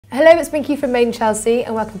Hello, it's Binky from Main Chelsea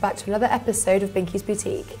and welcome back to another episode of Binky's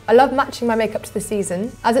Boutique. I love matching my makeup to the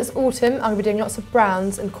season. As it's autumn, I'm going to be doing lots of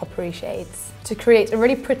browns and coppery shades to create a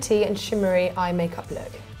really pretty and shimmery eye makeup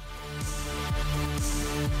look.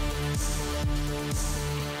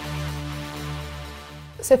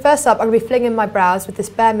 So first up, I'm going to be filling in my brows with this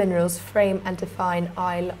bareMinerals Frame and Define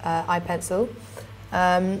eye pencil.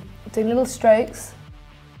 Doing little strokes.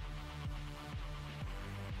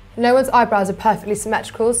 No one's eyebrows are perfectly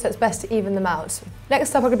symmetrical, so it's best to even them out. Next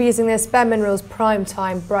up, I'm going to be using this bareMinerals Prime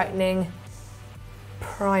Time Brightening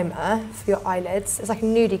Primer for your eyelids. It's like a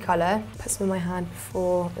nudie colour. Put some in my hand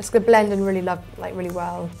before. It's going to blend in really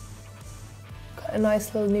well. Got a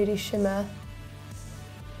nice little nudie shimmer,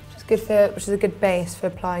 which is a good base for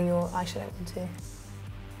applying your eyeshadow onto.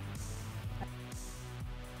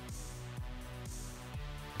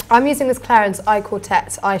 I'm using this Clarins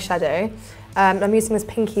Quartet eyeshadow. I'm using this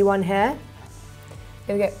pinky one here. I'm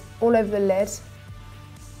going to get all over the lid.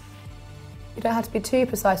 You don't have to be too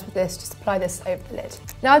precise with this, just apply this over the lid.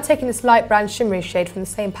 Now I'm taking this light brown shimmery shade from the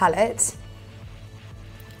same palette.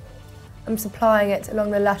 I'm just applying it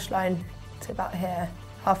along the lash line to about here,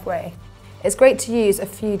 halfway. It's great to use a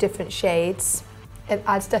few different shades. It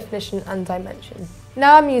adds definition and dimension.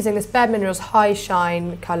 Now I'm using this bareMinerals High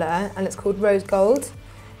Shine colour and it's called Rose Gold.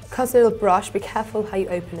 It comes with a little brush, be careful how you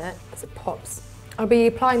open it because it pops. I'll be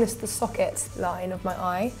applying this to the socket line of my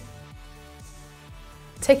eye.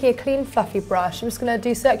 Taking a clean fluffy brush, I'm just going to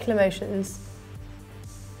do circular motions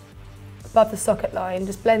above the socket line,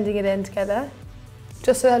 just blending it in together.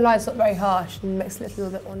 Just so the line's not very harsh and makes it a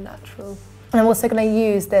little bit more natural. And I'm also going to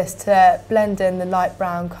use this to blend in the light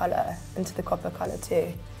brown colour into the copper colour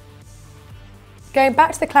too. Going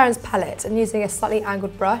back to the Clarins palette and using a slightly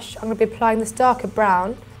angled brush, I'm going to be applying this darker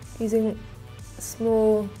brown using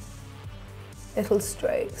small little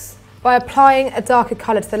strokes. By applying a darker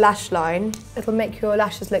colour to the lash line, it'll make your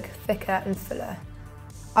lashes look thicker and fuller.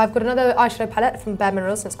 I've got another eyeshadow palette from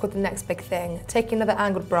bareMinerals and it's called The Next Big Thing. Taking another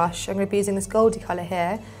angled brush, I'm going to be using this goldy colour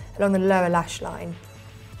here along the lower lash line.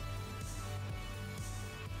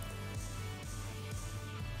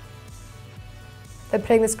 Then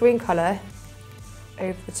putting this green colour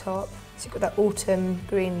over the top, so you've got that autumn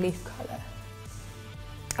green leaf colour.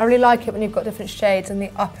 I really like it when you've got different shades on the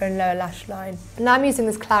upper and lower lash line. And now I'm using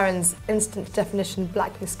this Clarins Instant Definition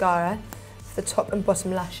Black Mascara for the top and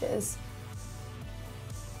bottom lashes.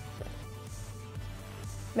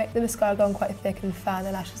 Make the mascara go on quite thick and fan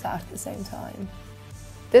the lashes out at the same time.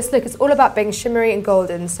 This look is all about being shimmery and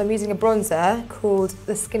golden, so I'm using a bronzer called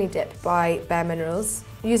the Skinny Dip by bareMinerals.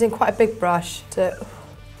 I'm using quite a big brush to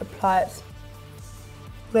apply it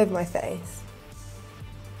all over my face.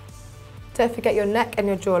 Don't forget your neck and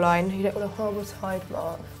your jawline, you don't want a horrible tide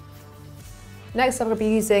mark. Next I'm going to be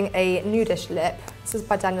using a nudish lip. This is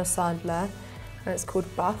by Sandler and it's called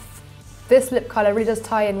Buff. This lip colour really does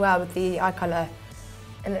tie in well with the eye colour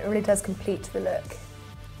and it really does complete the look.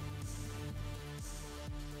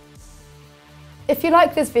 If you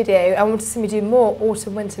like this video and want to see me do more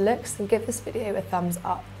autumn-winter looks, then give this video a thumbs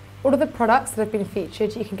up. All of the products that have been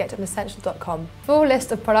featured you can get on essential.com. Full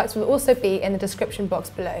list of products will also be in the description box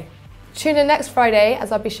below. Tune in next Friday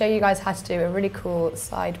as I'll be showing you guys how to do a really cool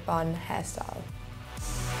side bun hairstyle.